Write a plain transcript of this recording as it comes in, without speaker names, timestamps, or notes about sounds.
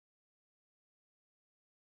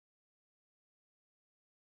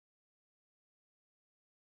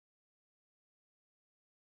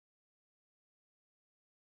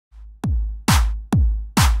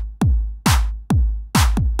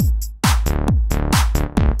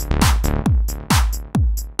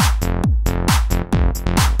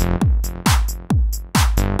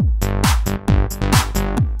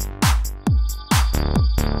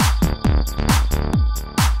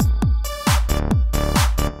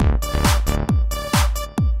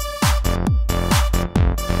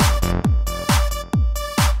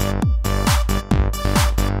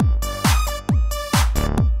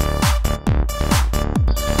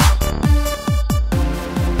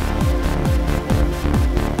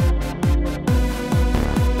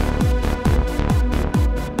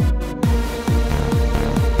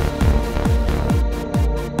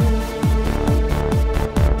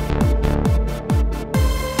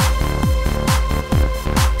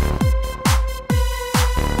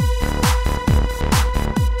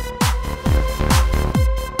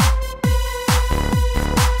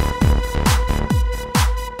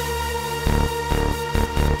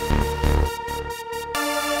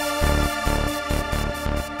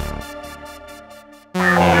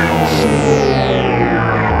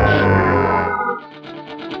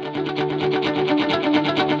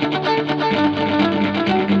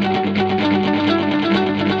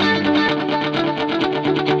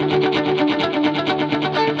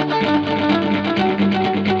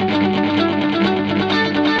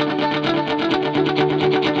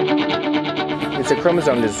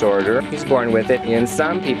chromosome disorder. He's born with it. In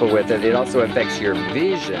some people with it, it also affects your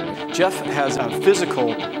vision. Jeff has a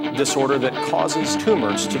physical disorder that causes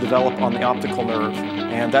tumors to develop on the optical nerve,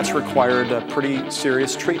 and that's required a pretty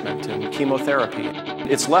serious treatment and chemotherapy.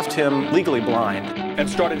 It's left him legally blind. And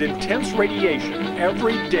started intense radiation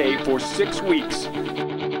every day for 6 weeks.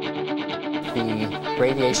 The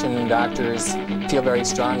radiation doctors feel very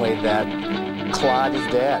strongly that Claude is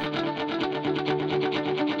dead.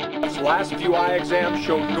 His last few eye exams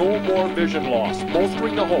showed no more vision loss,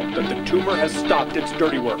 bolstering the hope that the tumor has stopped its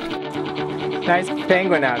dirty work. Nice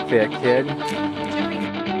penguin outfit, kid.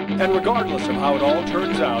 And regardless of how it all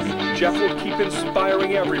turns out, Jeff will keep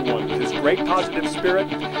inspiring everyone with his great positive spirit,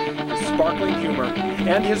 his sparkling humor,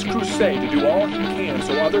 and his crusade to do all he can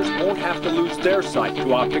so others won't have to lose their sight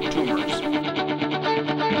to optic tumors.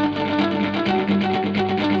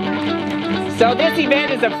 So this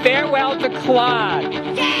event is a farewell to Claude.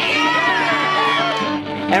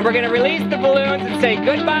 And we're going to release the balloons and say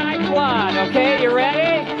goodbye, Claude. Okay, you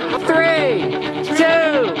ready? 3,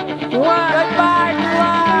 2, 1. Goodbye,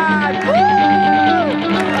 Claude. Woo!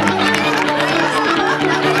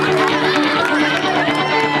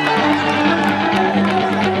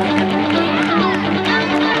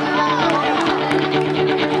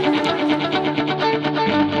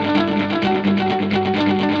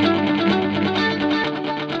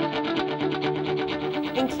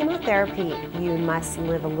 In chemotherapy, you must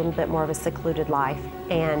live a little bit more of a secluded life,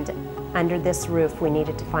 and under this roof we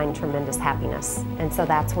needed to find tremendous happiness, and so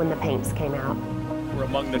that's when the paints came out. We're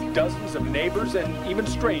among the dozens of neighbors and even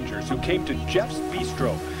strangers who came to Jeff's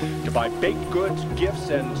Bistro to buy baked goods, gifts,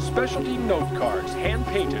 and specialty note cards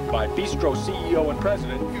hand-painted by Bistro CEO and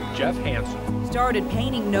President Jeff Hanson. Started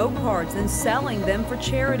painting note cards and selling them for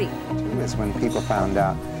charity. Is when people found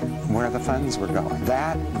out where the funds were going.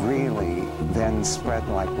 That really then spread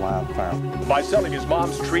like wildfire. By selling his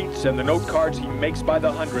mom's treats and the note cards he makes by the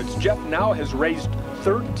hundreds, Jeff now has raised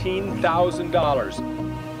 $13,000.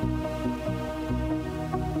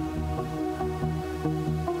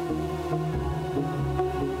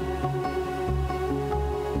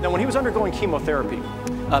 Now, when he was undergoing chemotherapy,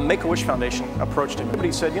 Make-A-Wish Foundation approached him, but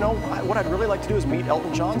he said, you know, what I'd really like to do is meet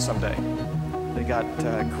Elton John someday. They got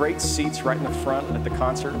great seats right in the front at the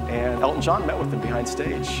concert, and Elton John met with them behind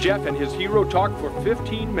stage. Jeff and his hero talked for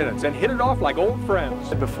 15 minutes and hit it off like old friends.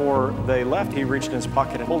 Before they left, he reached in his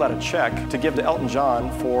pocket and pulled out a check to give to Elton John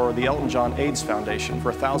for the Elton John AIDS Foundation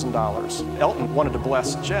for $1,000. Elton wanted to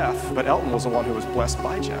bless Jeff, but Elton was the one who was blessed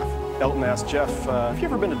by Jeff. Elton asked Jeff, have you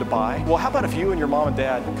ever been to Dubai? Well, how about if you and your mom and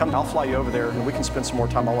dad come, I'll fly you over there and we can spend some more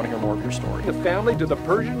time. I want to hear more of your story. The family to the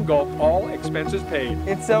Persian Gulf, all expenses paid.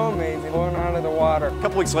 It's so amazing, going out of the water. A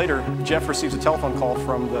couple weeks later, Jeff receives a telephone call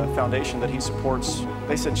from the foundation that he supports.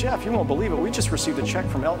 They said, Jeff, you won't believe it. We just received a check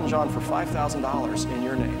from Elton John for $5,000 in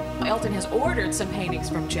your name. Elton has ordered some paintings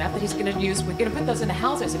from Jeff that he's going to use. We're going to put those in the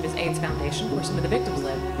houses of his AIDS Foundation where some of the victims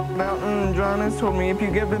live. Elton John has told me if you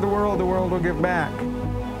give to the world will give back.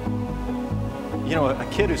 You know, a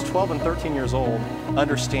kid who's 12 and 13 years old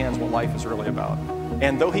understands what life is really about.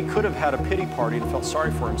 And though he could have had a pity party and felt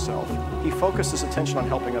sorry for himself, he focused his attention on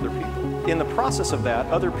helping other people. In the process of that,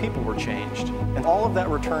 other people were changed, and all of that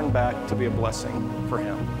returned back to be a blessing for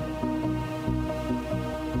him.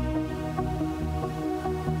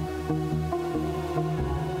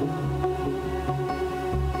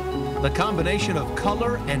 The combination of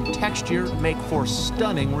color and texture make for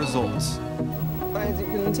stunning results. As you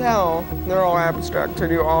can tell, they're all abstract. I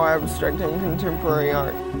do all abstract and contemporary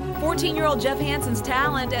art. 14-year-old Jeff Hanson's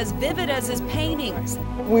talent as vivid as his paintings.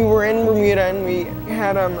 We were in Bermuda and we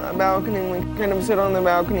had a balcony and we kind of sit on the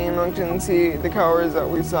balcony and looked and see the colors that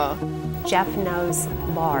we saw. Jeff knows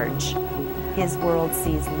large. His world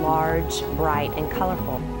sees large, bright, and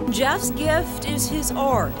colorful. Jeff's gift is his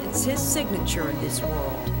art. It's his signature in this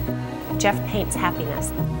world. Jeff paints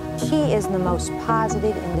happiness. He is the most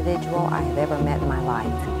positive individual I have ever met in my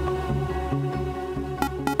life.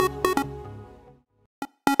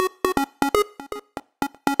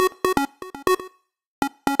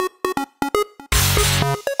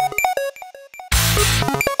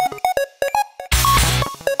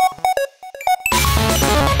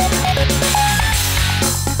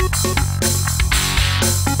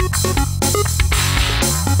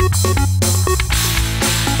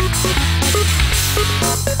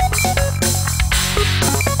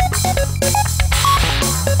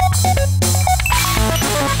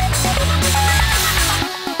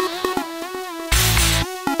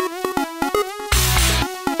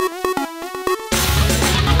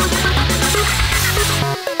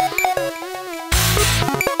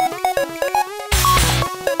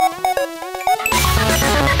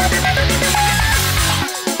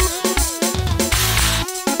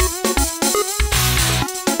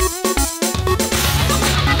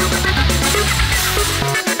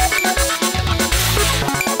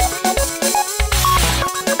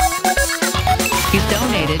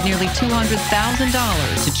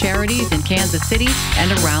 $100,000 to charities in Kansas City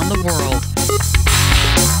and around the world.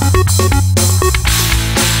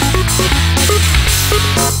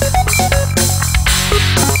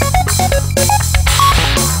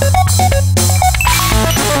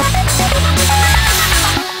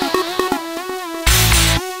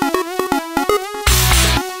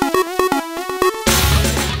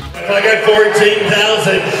 I got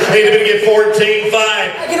 14,000. Hey, they're gonna get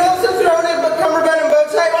 14,500. I can also throw in a cummerbund and bow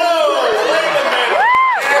tie. Oh, wait a minute.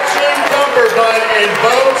 Action cummerbund and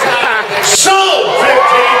bow tie. Sold $15,000 right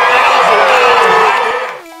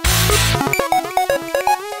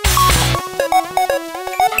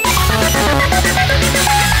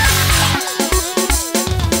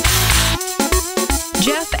here.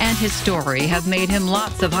 Jeff and his story have made him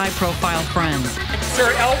lots of high-profile friends.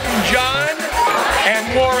 Sir Elton John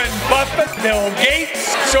and Warren Buffett, Bill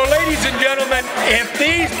Gates. So ladies and gentlemen, if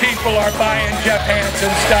these people are buying Jeff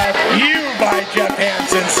Hanson stuff, you buy Jeff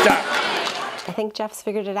Hanson stuff. I think Jeff's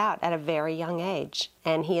figured it out at a very young age,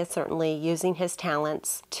 and he is certainly using his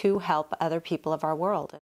talents to help other people of our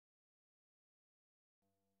world.